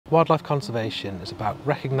Wildlife conservation is about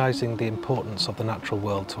recognising the importance of the natural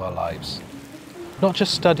world to our lives. Not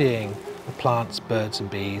just studying the plants, birds and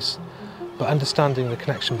bees, but understanding the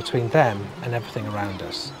connection between them and everything around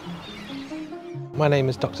us. My name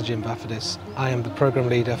is Dr. Jim Vaffadis. I am the Programme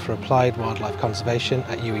Leader for Applied Wildlife Conservation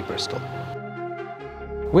at UWE Bristol.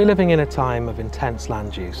 We're living in a time of intense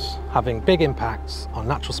land use, having big impacts on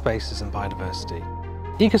natural spaces and biodiversity.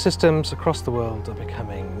 Ecosystems across the world are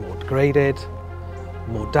becoming more degraded,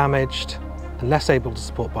 more damaged and less able to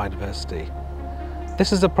support biodiversity.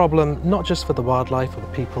 This is a problem not just for the wildlife or the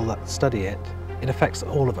people that study it, it affects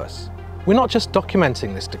all of us. We're not just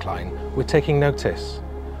documenting this decline, we're taking notice.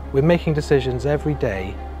 We're making decisions every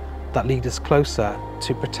day that lead us closer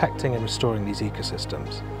to protecting and restoring these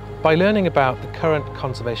ecosystems. By learning about the current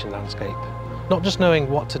conservation landscape, not just knowing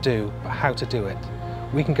what to do, but how to do it,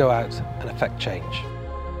 we can go out and affect change.